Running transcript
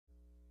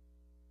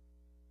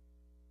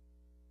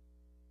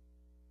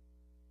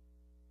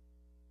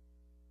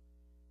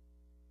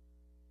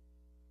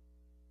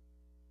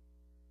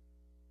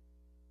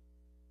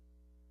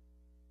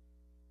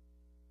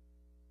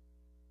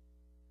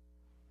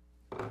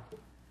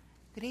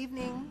Good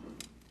evening.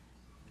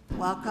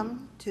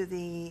 Welcome to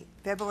the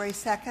February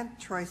 2nd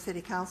Troy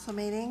City Council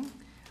meeting.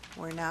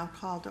 We're now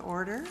called to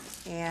order,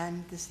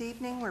 and this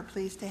evening we're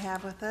pleased to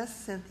have with us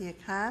Cynthia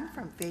Kahn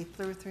from Faith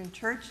Lutheran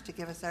Church to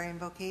give us our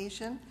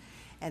invocation,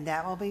 and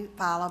that will be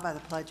followed by the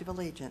Pledge of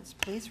Allegiance.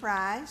 Please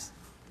rise.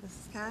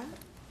 Mrs. Kahn,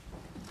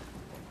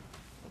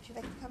 would you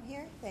like to come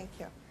here? Thank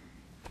you.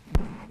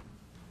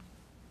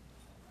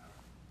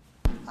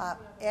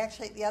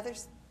 Actually,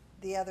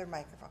 the other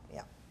microphone.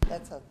 Yeah,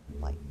 that's a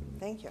light.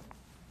 Thank you.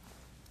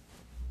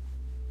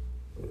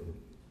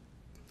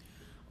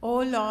 O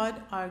Lord,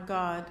 our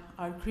God,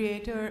 our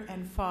Creator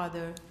and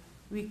Father,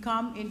 we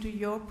come into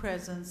your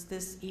presence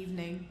this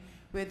evening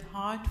with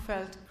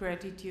heartfelt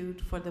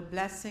gratitude for the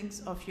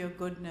blessings of your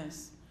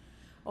goodness.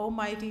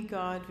 Almighty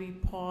God, we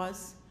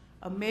pause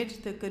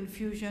amid the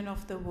confusion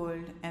of the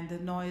world and the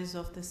noise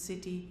of the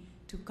city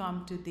to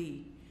come to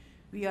thee.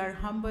 We are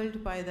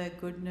humbled by thy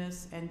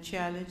goodness and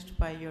challenged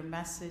by your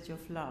message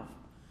of love.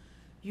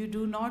 You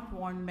do not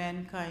want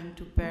mankind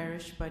to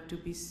perish but to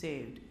be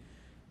saved.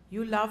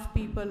 You love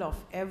people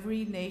of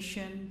every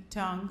nation,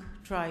 tongue,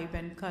 tribe,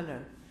 and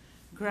color.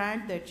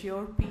 Grant that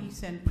your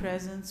peace and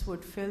presence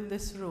would fill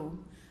this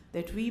room,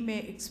 that we may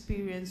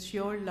experience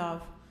your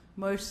love,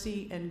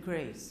 mercy, and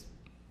grace.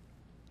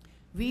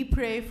 We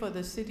pray for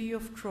the city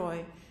of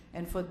Troy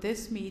and for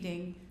this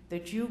meeting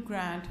that you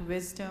grant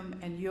wisdom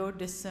and your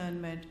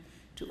discernment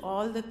to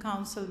all the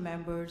council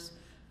members,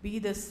 be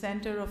the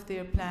center of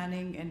their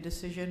planning and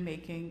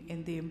decision-making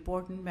in the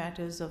important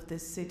matters of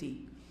this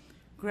city.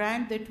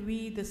 Grant that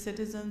we, the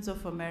citizens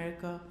of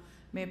America,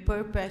 may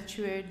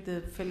perpetuate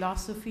the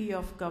philosophy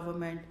of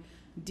government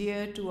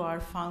dear to our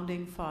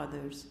founding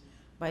fathers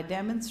by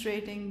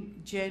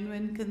demonstrating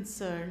genuine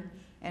concern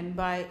and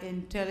by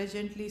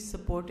intelligently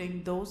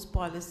supporting those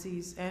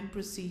policies and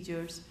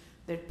procedures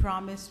that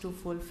promise to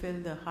fulfill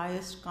the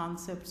highest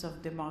concepts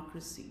of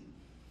democracy.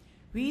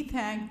 We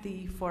thank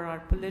thee for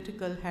our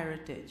political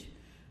heritage,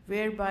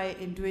 whereby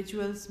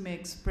individuals may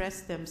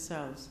express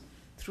themselves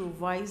through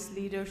wise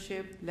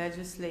leadership,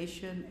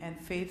 legislation, and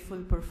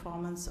faithful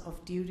performance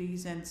of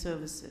duties and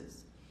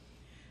services.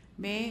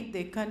 May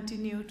they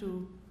continue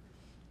to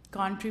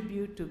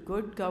contribute to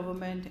good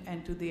government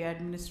and to the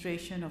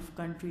administration of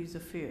country's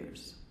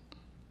affairs.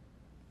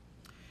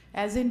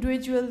 As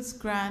individuals,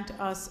 grant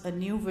us a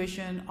new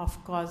vision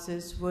of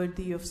causes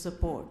worthy of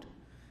support,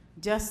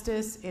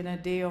 justice in a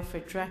day of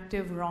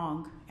attractive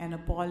wrong and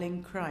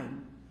appalling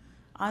crime,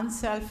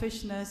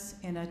 unselfishness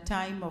in a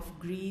time of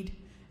greed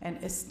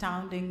and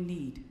astounding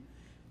need,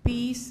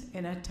 peace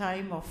in a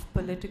time of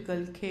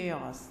political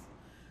chaos.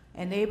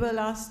 Enable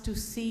us to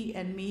see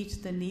and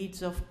meet the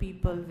needs of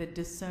people with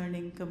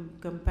discerning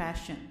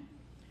compassion.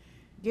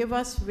 Give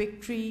us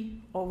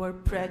victory over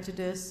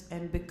prejudice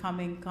and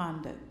becoming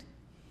conduct.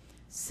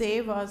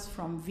 Save us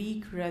from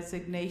weak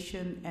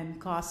resignation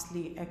and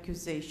costly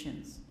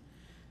accusations.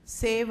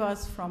 Save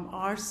us from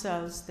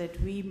ourselves that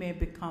we may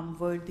become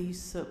worthy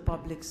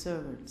public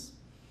servants.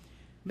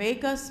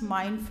 Make us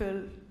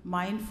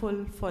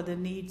mindful for the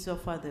needs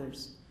of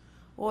others.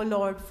 O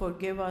Lord,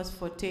 forgive us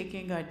for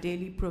taking our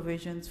daily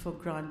provisions for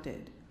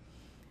granted.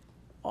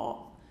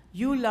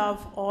 You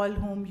love all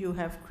whom you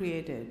have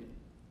created.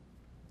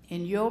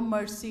 In your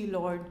mercy,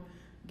 Lord,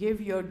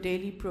 give your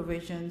daily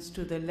provisions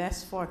to the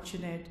less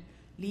fortunate.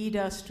 Lead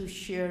us to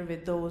share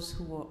with those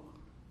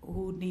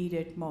who need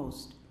it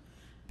most.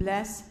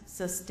 Bless,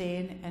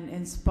 sustain, and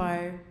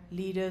inspire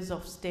leaders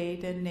of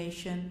state and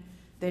nation,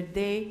 that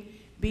they,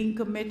 being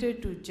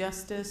committed to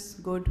justice,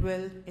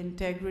 goodwill,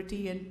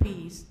 integrity, and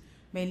peace,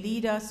 may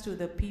lead us to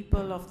the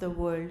people of the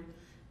world,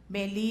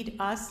 may lead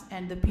us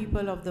and the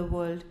people of the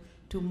world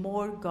to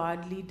more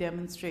godly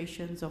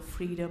demonstrations of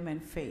freedom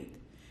and faith.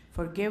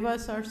 Forgive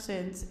us our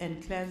sins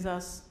and cleanse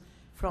us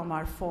from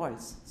our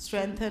faults.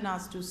 Strengthen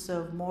us to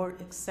serve more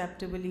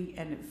acceptably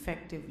and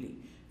effectively.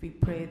 We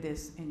pray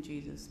this in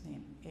Jesus'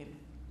 name. Amen.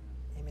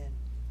 Amen.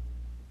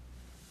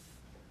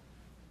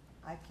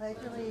 I pledge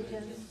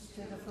allegiance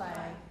to the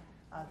flag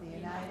of the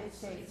United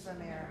States of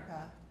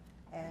America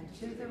and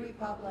to the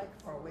republic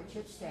for which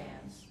it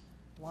stands,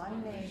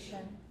 one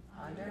nation,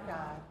 under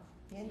God,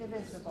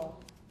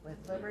 indivisible, with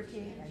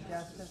liberty and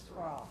justice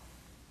for all.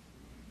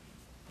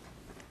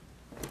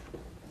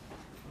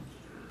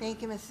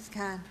 Thank you, Mrs.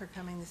 Kahn, for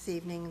coming this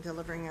evening and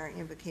delivering our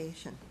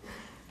invocation.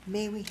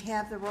 May we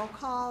have the roll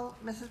call,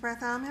 Mrs.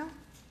 Bartholomew?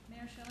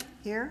 Mayor Schilling?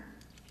 Here.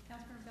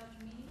 Councilmember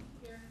Beltramini?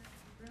 Here.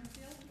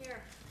 Broomfield?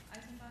 Here.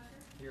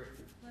 Eisenbacher? Here.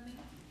 Fleming?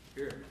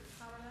 Here.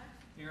 Howrlack?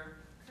 Here.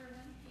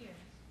 Kerwin? Here.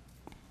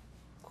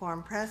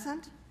 Quorum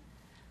present.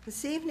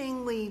 This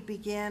evening we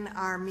begin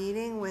our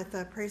meeting with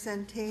a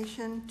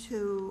presentation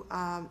to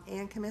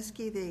Ann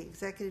Comiskey, the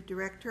Executive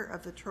Director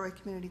of the Troy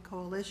Community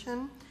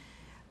Coalition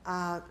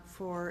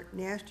for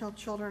National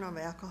Children of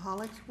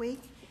Alcoholics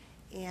Week.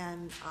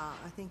 And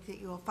I think that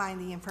you will find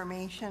the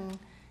information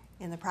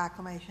in the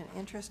proclamation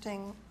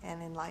interesting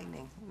and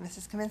enlightening.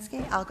 Mrs.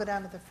 Comiskey, I'll go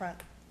down to the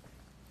front.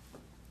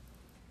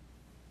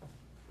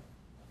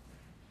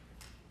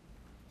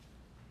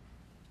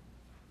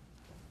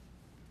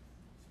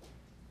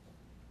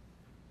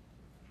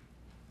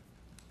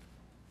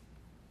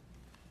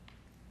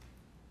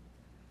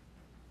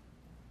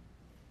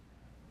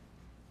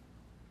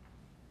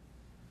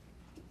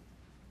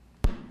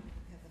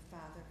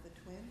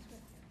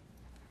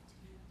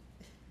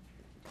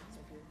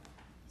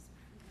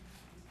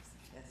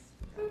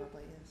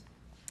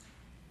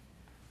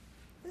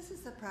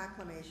 is the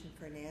proclamation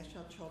for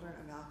National Children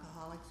of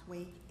Alcoholics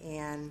Week,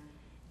 and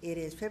it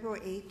is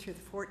February 8th through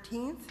the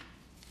 14th.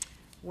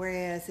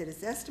 Whereas it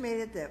is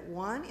estimated that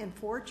 1 in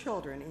 4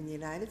 children in the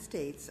United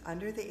States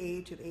under the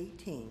age of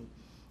 18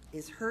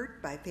 is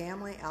hurt by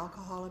family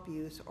alcohol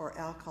abuse or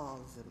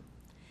alcoholism,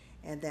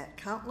 and that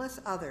countless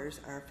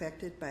others are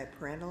affected by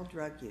parental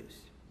drug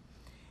use.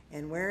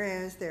 And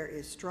whereas there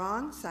is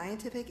strong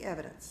scientific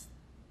evidence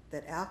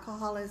that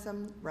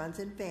alcoholism runs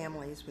in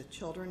families with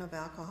children of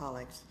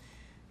alcoholics,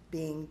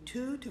 being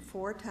 2 to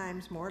 4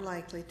 times more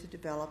likely to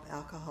develop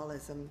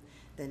alcoholism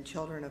than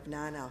children of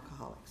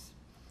non-alcoholics.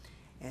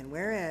 And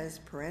whereas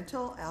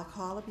parental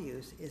alcohol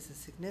abuse is a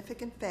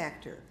significant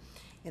factor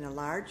in a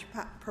large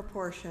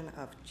proportion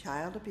of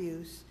child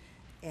abuse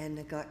and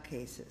neglect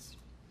cases.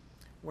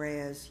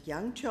 Whereas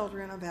young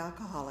children of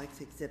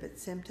alcoholics exhibit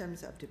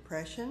symptoms of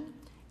depression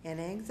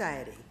and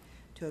anxiety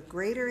to a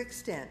greater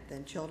extent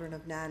than children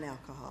of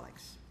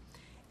non-alcoholics.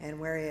 And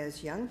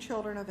whereas young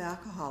children of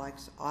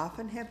alcoholics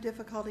often have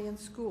difficulty in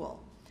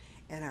school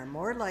and are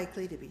more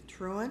likely to be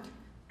truant,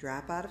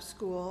 drop out of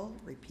school,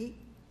 repeat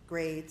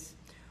grades,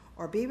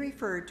 or be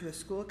referred to a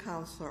school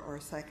counselor or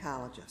a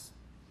psychologist.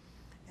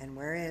 And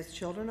whereas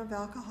children of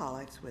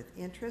alcoholics with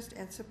interest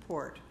and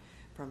support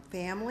from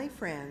family,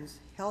 friends,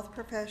 health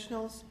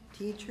professionals,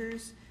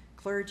 teachers,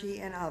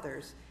 clergy, and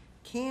others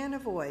can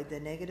avoid the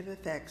negative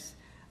effects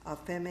of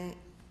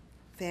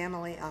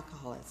family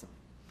alcoholism.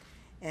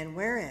 And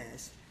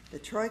whereas the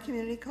Troy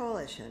Community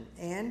Coalition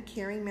and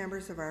caring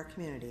members of our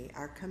community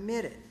are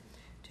committed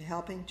to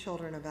helping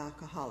children of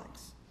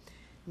alcoholics.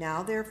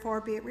 Now, therefore,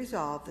 be it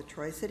resolved, the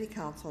Troy City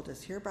Council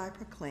does hereby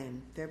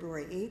proclaim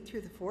February 8th through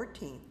the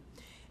 14th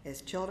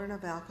as Children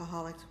of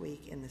Alcoholics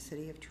Week in the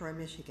city of Troy,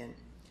 Michigan.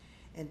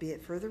 And be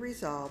it further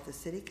resolved, the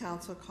City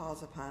Council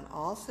calls upon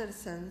all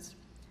citizens,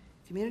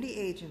 community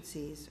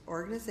agencies,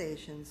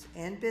 organizations,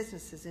 and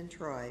businesses in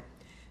Troy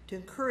to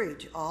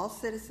encourage all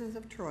citizens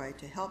of Troy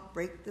to help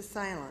break the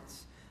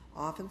silence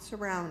often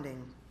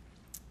surrounding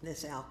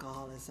this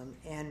alcoholism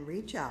and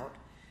reach out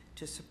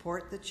to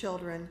support the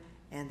children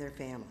and their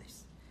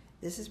families.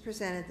 This is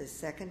presented the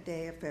second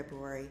day of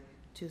February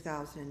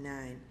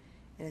 2009,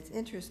 and it's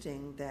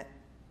interesting that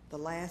the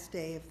last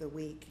day of the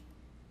week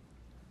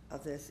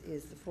of this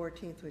is the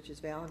 14th, which is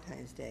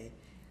Valentine's Day,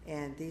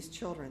 and these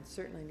children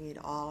certainly need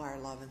all our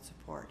love and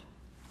support.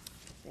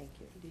 Thank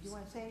you. Did you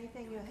want to say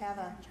anything? You have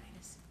a...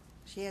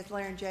 She has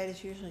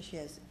laryngitis. Usually she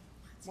has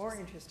more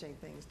interesting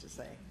things to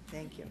say.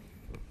 Thank you.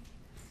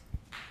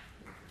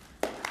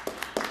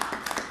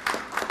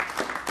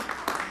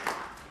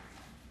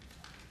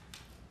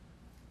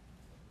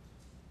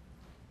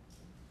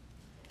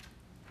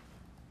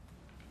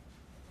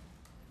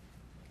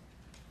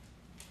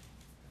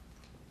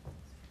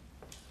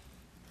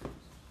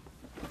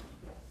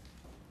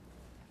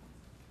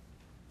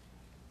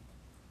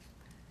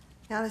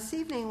 Now this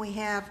evening we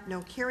have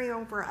no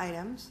carryover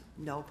items,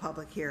 no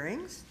public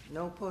hearings,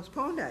 no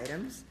postponed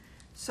items,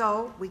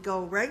 so we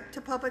go right to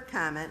public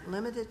comment,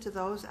 limited to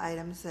those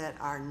items that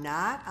are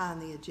not on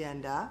the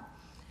agenda.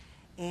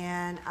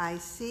 And I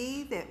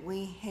see that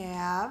we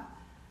have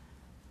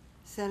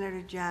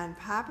Senator John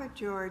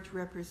Papageorge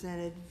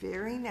represented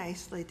very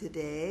nicely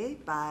today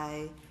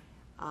by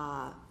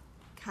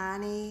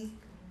Connie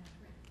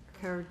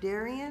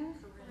Kardarian.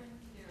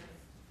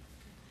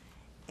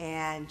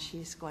 And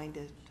she's going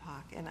to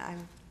talk, and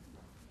I'm...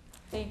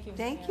 Thank you.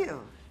 Thank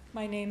you.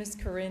 My name is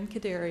Corinne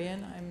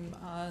Kadarian. I'm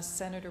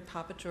Senator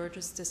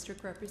Papageorge's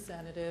district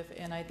representative,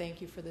 and I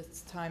thank you for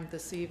this time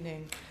this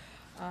evening.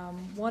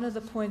 One of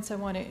the points I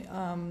want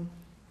to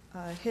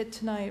hit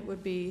tonight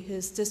would be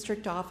his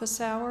district office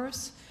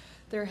hours.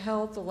 They're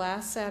held the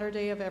last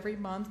Saturday of every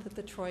month at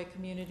the Troy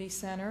Community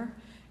Center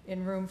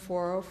in room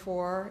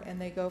 404,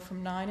 and they go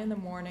from 9 in the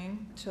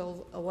morning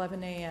till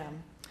 11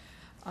 a.m.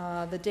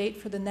 The date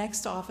for the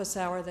next office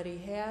hour that he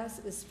has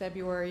is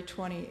February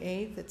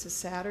 28th. It's a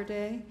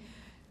Saturday.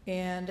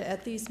 And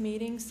at these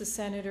meetings, the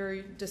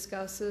senator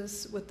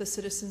discusses with the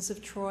citizens of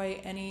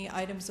Troy any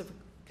items of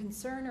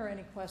concern or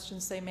any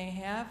questions they may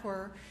have,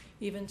 or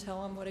even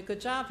tell them what a good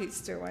job he's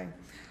doing.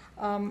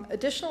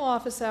 Additional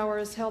office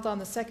hours held on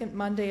the second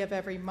Monday of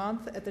every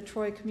month at the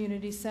Troy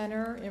Community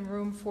Center in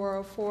room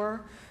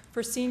 404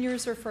 for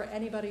seniors or for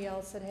anybody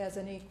else that has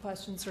any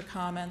questions or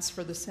comments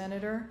for the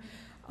senator.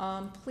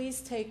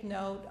 Please take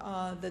note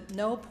that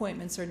no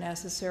appointments are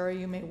necessary.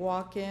 You may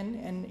walk in,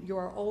 and you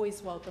are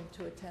always welcome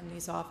to attend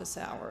these office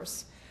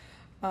hours.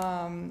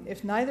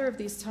 If neither of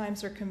these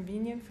times are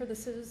convenient for the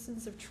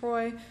citizens of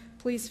Troy,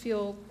 please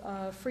feel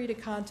free to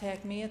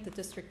contact me at the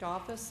district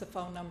office. The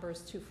phone number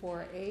is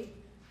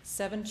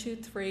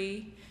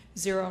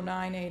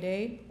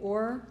 248-723-0988,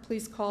 or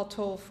please call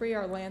toll-free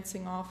our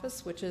Lansing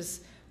office, which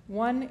is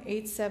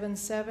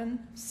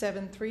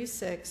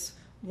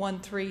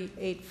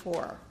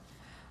 1-877-736-1384.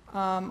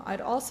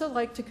 I'd also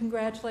like to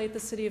congratulate the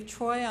City of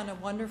Troy on a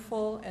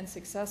wonderful and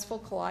successful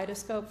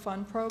Kaleidoscope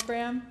Fund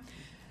program.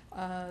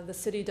 The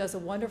city does a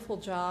wonderful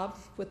job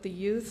with the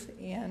youth,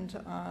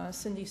 and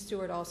Cindy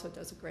Stewart also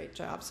does a great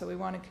job. So we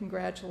want to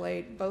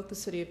congratulate both the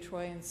City of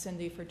Troy and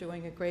Cindy for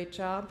doing a great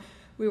job.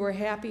 We were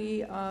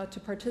happy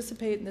to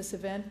participate in this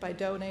event by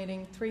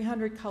donating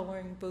 300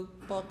 coloring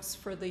books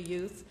for the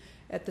youth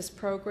at this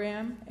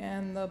program,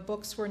 and the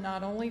books were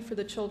not only for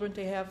the children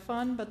to have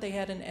fun, but they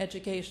had an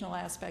educational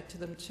aspect to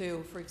them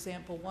too. For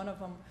example, one of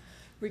them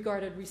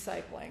regarded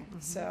recycling.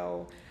 Mm-hmm.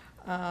 So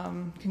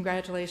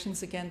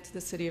congratulations again to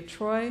the City of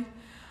Troy.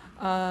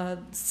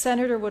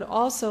 Senator would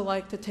also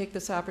like to take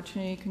this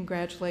opportunity to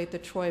congratulate the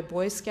Troy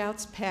Boy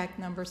Scouts, PAC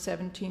number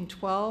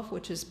 1712,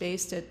 which is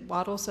based at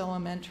Waddles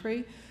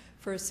Elementary,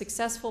 for a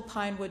successful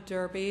Pinewood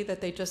Derby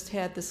that they just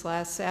had this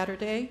last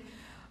Saturday.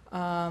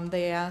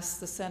 They asked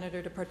the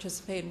senator to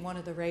participate in one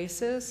of the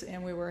races,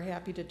 and we were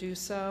happy to do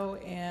so.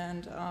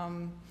 And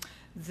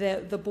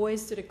the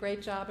boys did a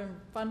great job in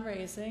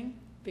fundraising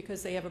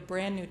because they have a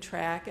brand new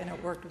track, and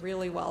it worked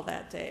really well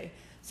that day.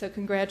 So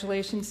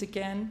congratulations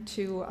again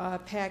to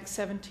PAC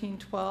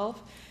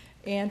 1712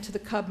 and to the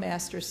Cub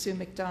Master, Sue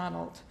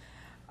McDonald.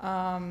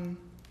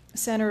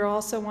 Senator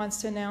also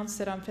wants to announce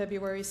that on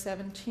February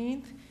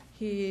 17th,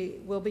 he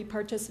will be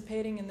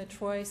participating in the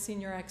Troy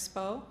Senior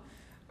Expo.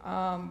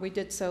 We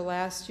did so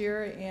last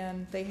year,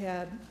 and they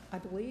had, I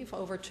believe,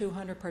 over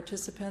 200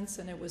 participants,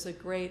 and it was a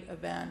great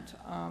event.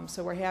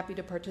 So we're happy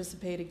to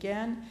participate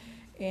again,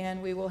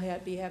 and we will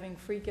be having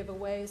free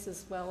giveaways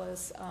as well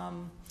as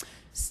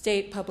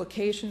state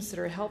publications that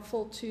are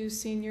helpful to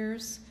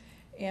seniors,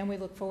 and we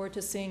look forward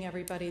to seeing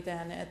everybody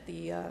then at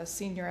the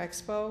Senior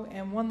Expo.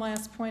 And one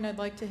last point I'd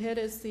like to hit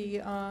is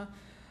the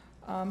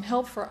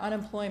help for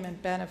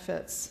unemployment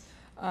benefits.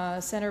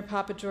 Senator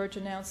Papa George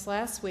announced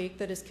last week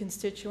that his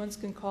constituents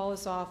can call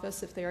his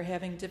office if they are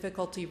having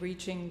difficulty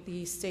reaching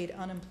the state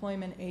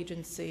unemployment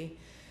agency.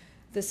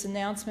 This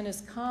announcement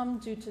has come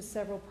due to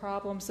several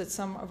problems that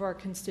some of our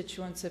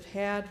constituents have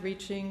had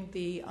reaching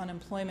the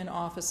unemployment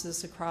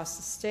offices across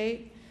the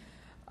state.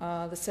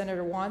 The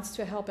senator wants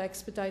to help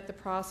expedite the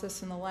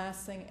process, and the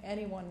last thing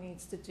anyone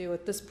needs to do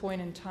at this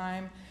point in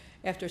time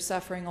after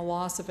suffering a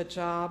loss of a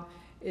job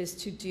is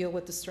to deal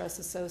with the stress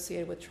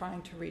associated with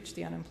trying to reach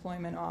the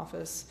unemployment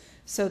office.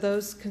 So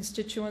those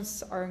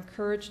constituents are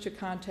encouraged to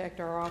contact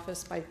our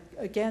office by,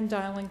 again,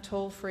 dialing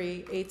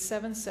toll-free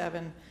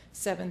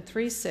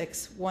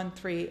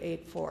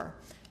 877-736-1384.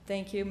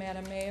 Thank you,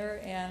 Madam Mayor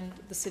and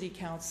the City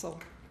Council.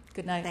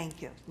 Good night.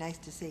 Thank you. Nice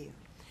to see you.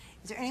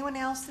 Is there anyone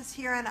else that's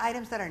here on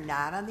items that are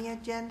not on the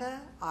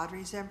agenda?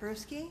 Audrey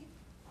Zembruski?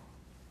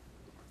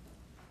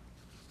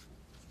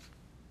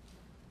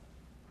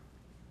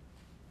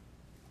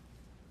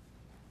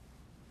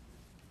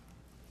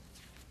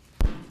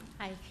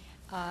 Hi,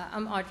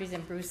 I'm Audrey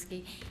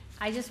Zembruski.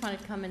 I just want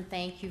to come and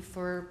thank you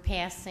for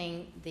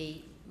passing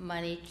the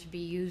money to be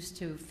used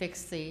to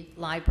fix the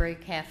library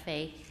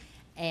cafe.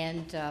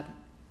 And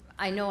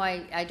I know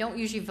I don't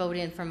usually vote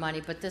in for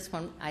money, but this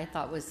one I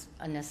thought was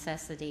a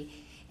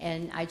necessity.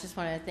 And I just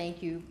want to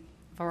thank you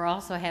for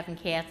also having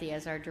Kathy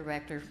as our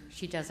director.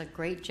 She does a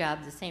great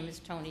job, the same as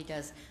Tony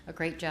does a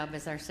great job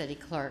as our city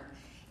clerk.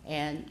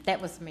 And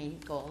that was the main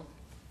goal.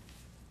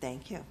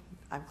 Thank you.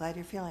 I'm glad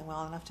you're feeling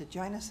well enough to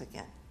join us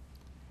again.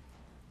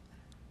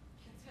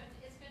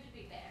 It's good to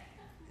be back.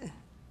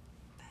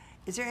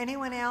 Is there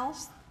anyone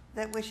else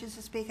that wishes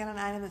to speak on an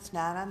item that's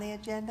not on the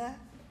agenda?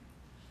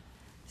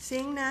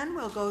 Seeing none,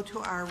 we'll go to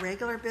our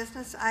regular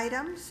business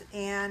items.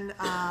 And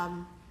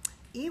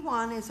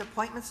E1 is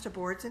appointments to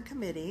boards and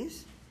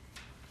committees.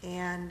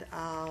 And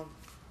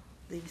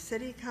the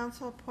city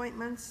council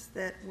appointments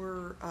that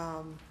were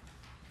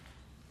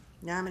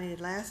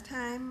nominated last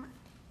time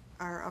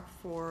are up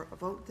for a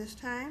vote this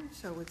time.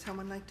 So would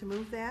someone like to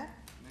move that?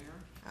 Mayor?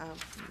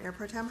 Mayor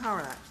Pro Tem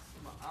Howard.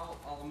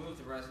 I'll move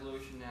the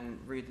resolution and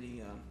read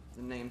the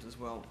names as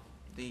well.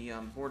 The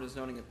Board of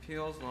Zoning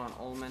Appeals, Lon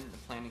Ullman, the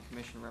Planning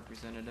Commission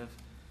representative,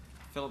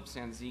 Philip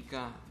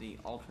Sanzica, the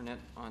alternate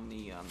on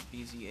the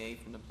BZA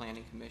from the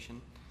Planning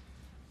Commission,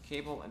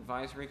 Cable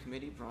Advisory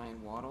Committee,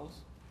 Brian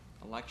Waddles,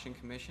 Election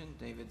Commission,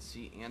 David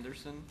C.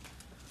 Anderson,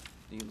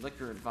 the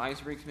Liquor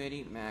Advisory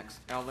Committee, Max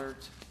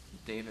Ellert,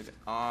 David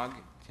Ogg,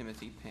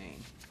 Timothy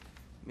Payne,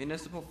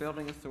 Municipal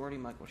Building Authority,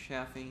 Michael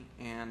Shaffey,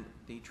 and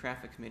the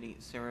Traffic Committee,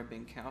 Sarah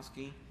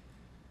Binkowski,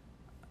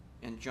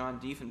 and John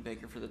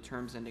Diefenbaker for the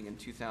terms ending in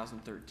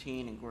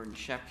 2013, and Gordon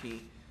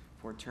Shepke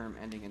for a term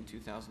ending in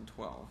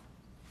 2012.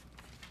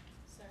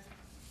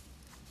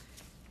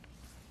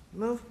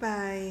 Moved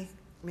by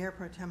Mayor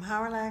Pro Tem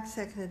Howard,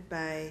 seconded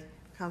by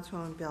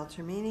Councilwoman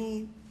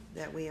Beltramini,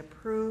 that we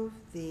approve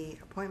the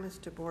appointments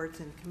to boards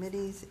and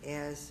committees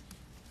as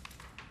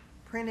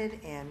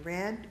printed and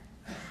read.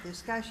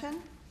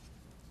 Discussion?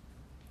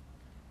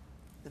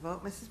 The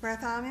vote, Mrs.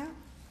 Bartholomew?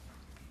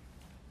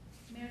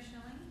 Mayor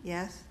Schilling?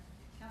 Yes?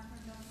 Councilman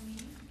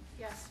Beltramini?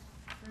 Yes.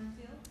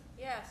 Broomfield?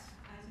 Yes.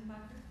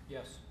 Eisenbacher?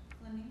 Yes.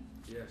 Fleming?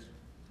 Yes.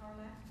 Howard?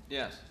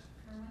 Yes.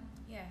 Kerwin?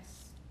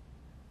 Yes.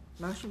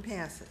 Motion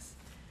passes.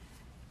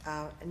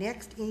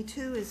 Next,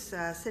 E2 is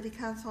City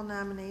Council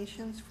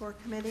nominations for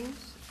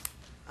committees.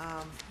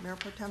 Mayor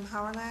Pro Tem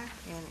Howard-Lack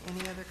and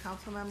any other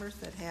council members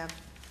that have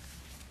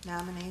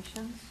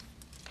nominations.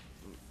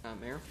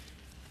 Mayor?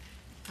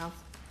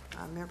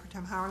 Mayor Pro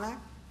Tem Howard-Lack?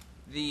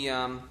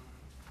 The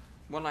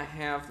one I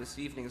have this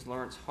evening is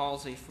Lawrence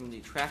Halsey from the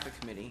Traffic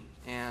Committee,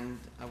 and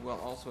I will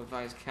also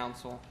advise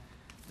council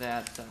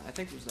that I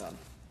think there's a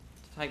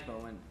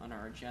typo on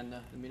our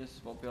agenda. The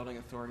Municipal Building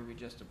Authority, we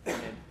just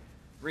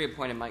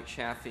reappointed Mike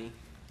Chaffee,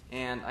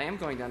 and I am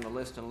going down the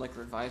list on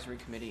Liquor Advisory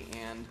Committee,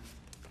 and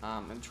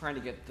I'm trying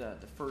to get the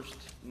first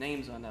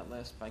names on that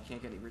list, but I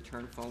can't get any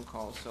return phone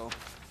calls, so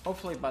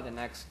hopefully by the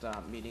next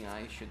meeting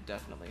I should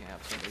definitely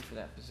have somebody for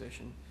that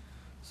position.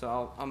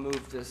 So I'll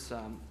move this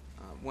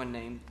one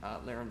name,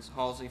 Lawrence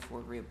Halsey, for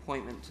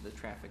reappointment to the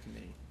Traffic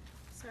Committee.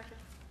 Second.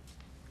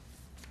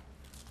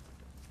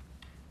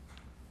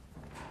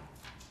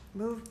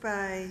 Moved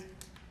by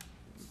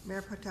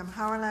Mayor Pro Tem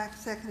Howard-Lack,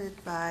 seconded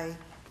by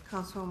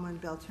Councilwoman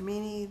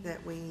Beltramini,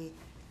 that we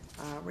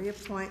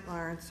reappoint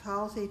Lawrence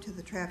Halsey to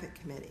the Traffic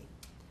Committee.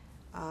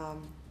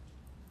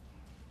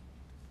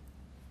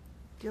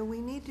 Do we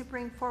need to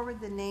bring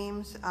forward the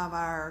names of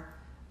our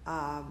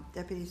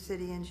Deputy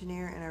City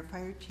Engineer and our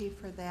Fire Chief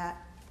for that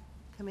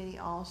committee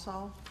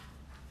also?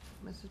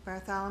 Mrs.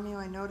 Bartholomew,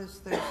 I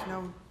noticed there's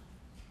no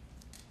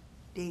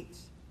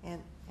dates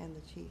and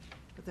the chief,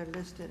 but they're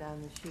listed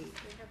on the sheet.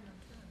 They have no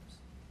terms.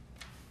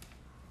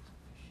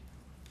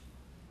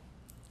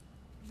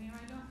 Mayor,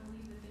 I don't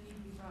believe that they need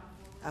to be brought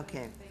forward.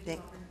 Okay, They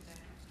thank-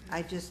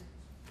 already there.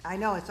 I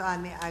know it's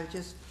on me, I was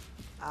just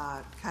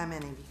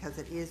commenting because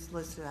it is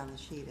listed on the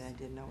sheet, and I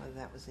didn't know whether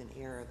that was in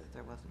error, that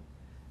there wasn't.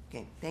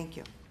 Okay, thank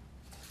you.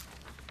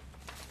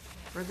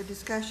 Further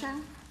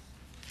discussion?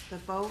 The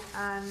vote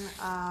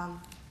on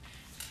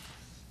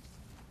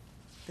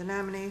the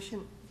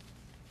nomination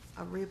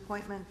of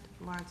reappointment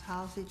Lawrence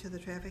Halsey to the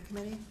Traffic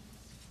Committee?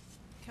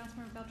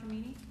 Councilmember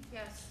Beltramini?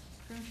 Yes.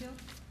 Broomfield?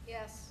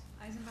 Yes.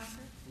 Eisenbacher?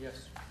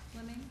 Yes.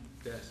 Fleming?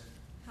 Yes.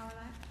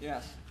 Howard-Lack?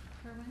 Yes.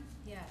 Kerwin?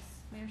 Yes.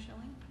 Mayor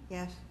Schilling?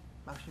 Yes,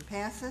 motion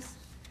passes.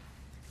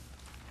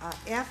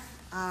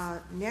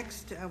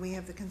 Next, we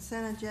have the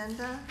consent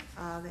agenda.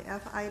 The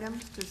F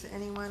items, does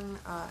anyone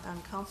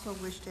on council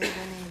wish to have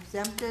any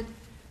exempted?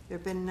 There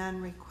have been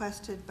none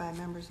requested by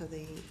members of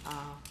the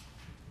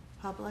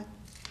public.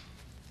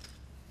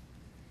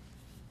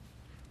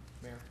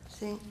 Mayor,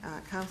 See,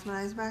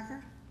 Councilman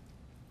Eisbacher?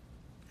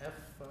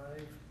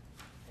 F5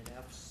 and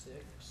F6,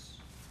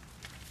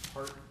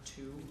 Part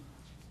 2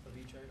 of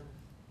each item.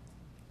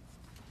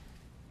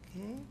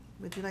 Okay,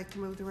 would you like to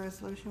move the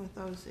resolution with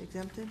those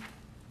exempted?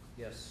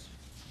 Yes.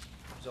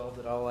 Resolved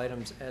that all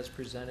items as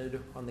presented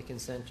on the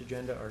consent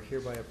agenda are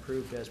hereby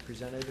approved as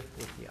presented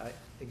with the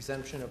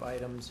exemption of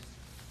items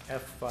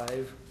F5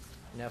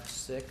 and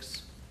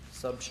F6,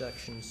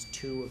 subsections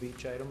 2 of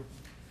each item,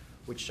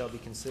 which shall be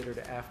considered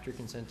after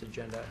consent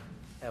agenda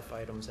F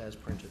items as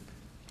printed.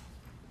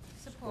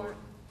 Support.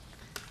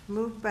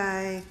 Moved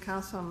by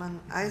Councilman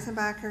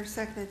Eisenbacher,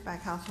 seconded by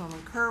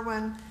Councilwoman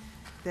Kerwin,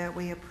 that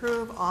we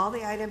approve all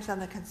the items on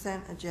the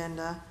consent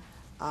agenda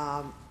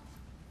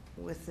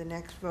with the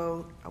next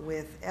vote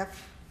with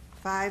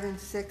F5 and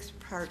 6,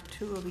 Part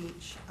 2 of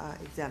each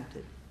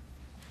exempted.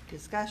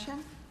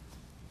 Discussion?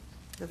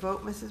 The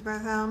vote, Mrs.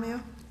 Bartholomew?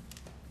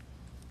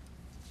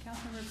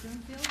 Councilmember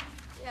Broomfield?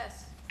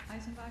 Yes.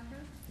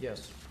 Eisenbacher?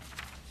 Yes.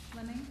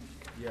 Fleming?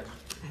 Yes.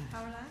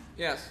 Howard-Lack?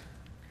 Yes.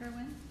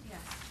 Kerwin?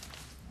 Yes.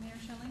 Mayor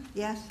Schilling?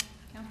 Yes,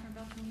 Councilmember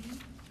Beltramini?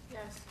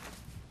 Yes.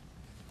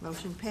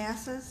 motion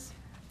passes.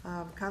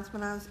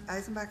 Councilman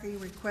Eisenbacher, you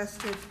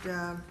requested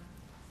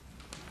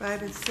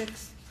 5 and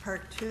 6,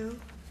 Part 2.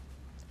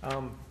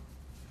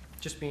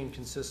 Just being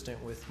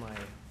consistent with my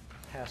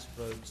past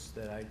votes,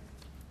 that I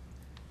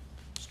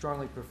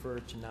strongly prefer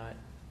to not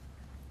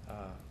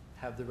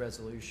have the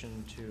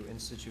resolution to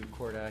institute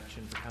court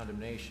action for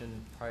condemnation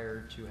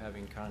prior to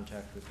having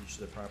contact with each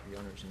of the property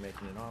owners and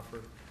making an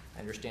offer.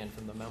 I understand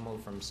from the memo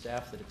from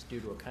staff that it's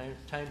due to a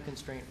time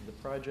constraint of the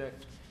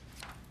project.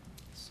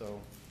 So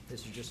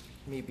this is just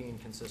me being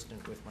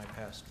consistent with my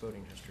past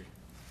voting history.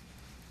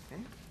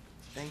 Okay,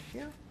 thank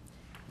you.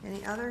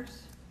 Any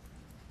others?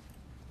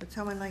 Would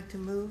someone like to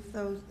move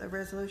the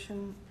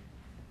resolution?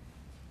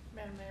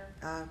 Madam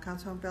Mayor,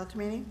 Councilwoman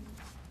Beltramini?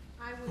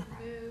 I would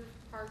move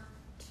Part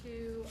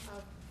 2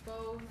 of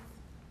both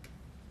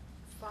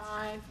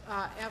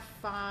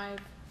F5A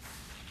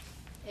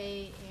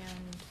and,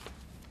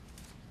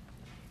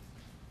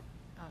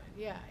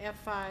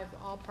 F5,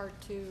 all Part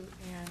 2,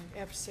 and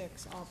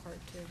F6, all Part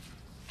 2.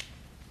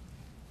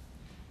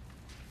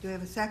 Do we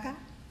have a second?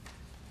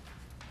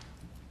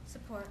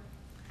 Support.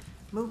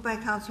 Moved by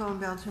Councilwoman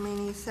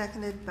Beltramini,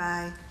 seconded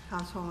by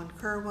Councilwoman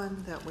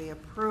Kerwin, that we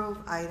approve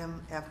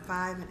item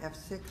F5 and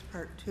F6,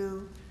 Part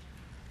 2.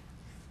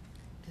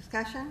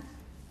 Discussion?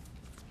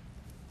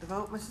 The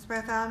vote, Mrs.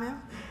 Bartholomew?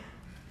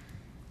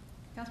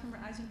 Councilmember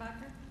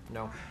Eisenbacher?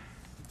 No.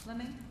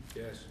 Fleming?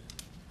 Yes.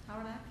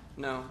 Howard-Lack?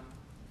 No.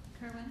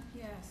 Kerwin?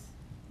 Yes.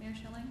 Mayor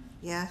Schilling?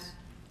 Yes.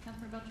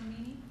 Councilmember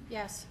Beltramini?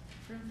 Yes.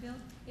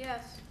 Broomfield?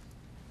 Yes.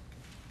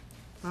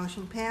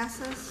 Motion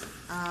passes.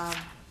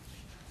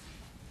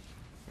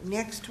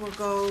 Next, we'll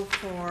go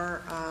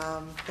for,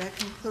 that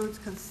concludes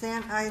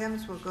consent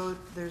items. We'll go,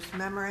 there's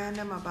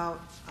memorandum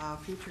about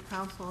future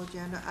council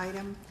agenda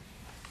item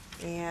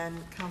and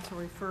council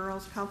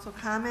referrals, council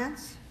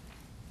comments.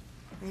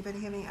 Anybody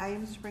have any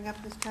items to bring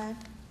up this time?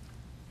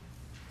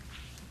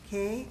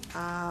 Okay,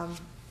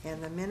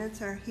 and the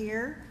minutes are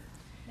here.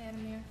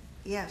 Madam Mayor,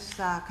 Yes,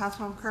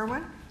 Councilwoman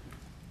Kerwin?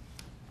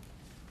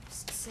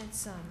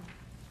 since,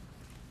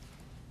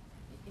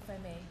 if I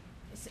may,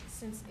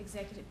 since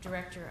Executive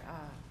Director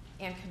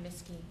Ann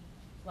Comiskey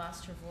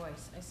lost her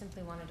voice, I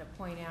simply wanted to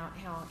point out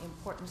how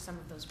important some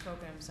of those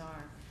programs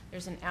are.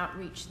 There's an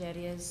outreach that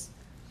is,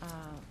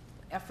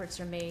 efforts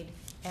are made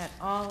at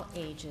all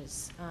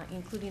ages,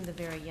 including the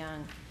very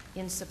young,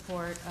 in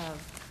support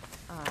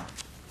of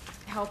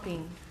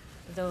helping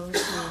those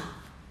who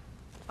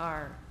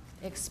are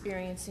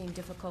experiencing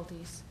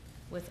difficulties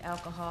with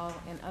alcohol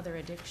and other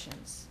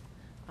addictions.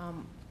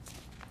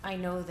 I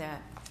know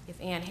that if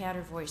Ann had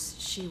her voice,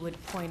 she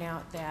would point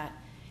out that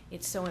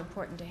it's so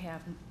important to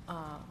have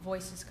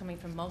voices coming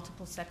from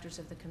multiple sectors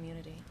of the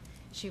community.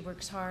 She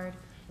works hard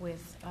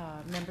with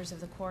members of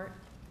the court,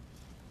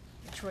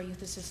 the Troy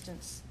Youth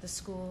Assistance, the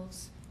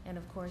schools, and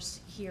of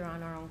course here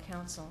on our own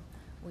council.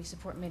 We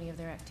support many of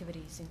their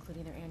activities,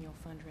 including their annual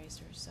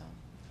fundraisers. So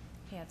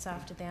hats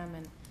off to them,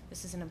 and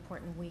this is an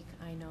important week,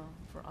 I know,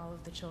 for all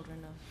of the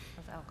children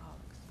of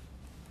alcoholics.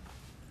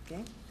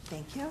 Okay,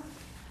 thank you.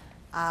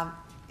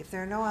 If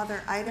there are no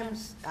other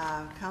items,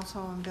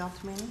 Councilwoman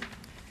Beltramini?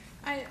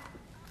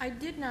 I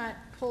did not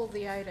pull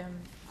the item,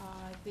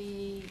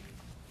 the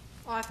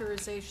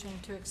authorization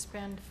to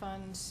expend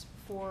funds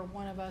for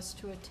one of us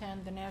to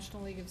attend the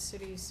National League of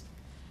Cities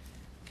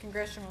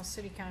Congressional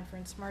City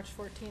Conference, March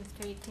 14th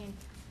to 18th.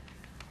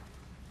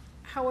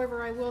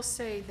 However, I will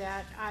say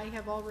that I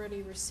have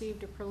already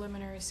received a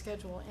preliminary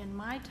schedule, and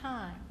my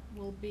time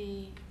will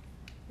be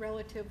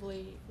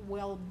relatively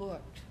well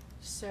booked.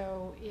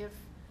 So if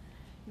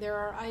there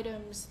are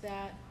items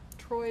that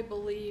Troy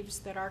believes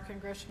that our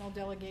congressional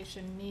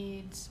delegation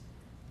needs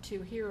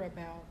to hear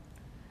about,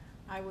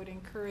 I would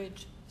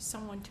encourage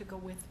someone to go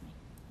with me,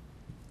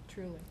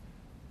 truly.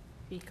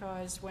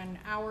 Because when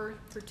our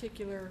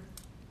particular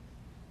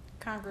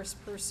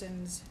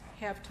congresspersons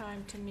have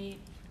time to meet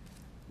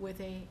with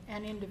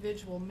an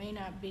individual may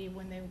not be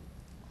when they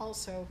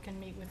also can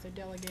meet with a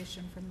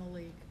delegation from the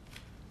league.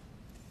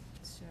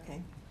 So.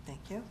 Okay, thank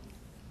you.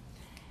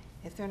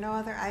 If there are no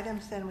other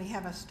items, then we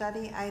have a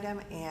study item,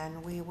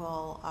 and we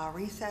will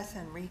recess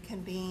and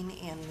reconvene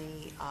in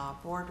the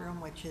boardroom,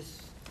 which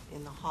is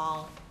in the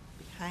hall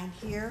behind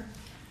here.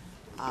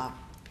 So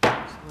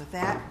with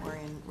that, we're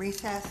in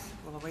recess.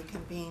 We'll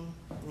reconvene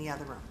in the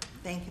other room.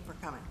 Thank you for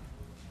coming.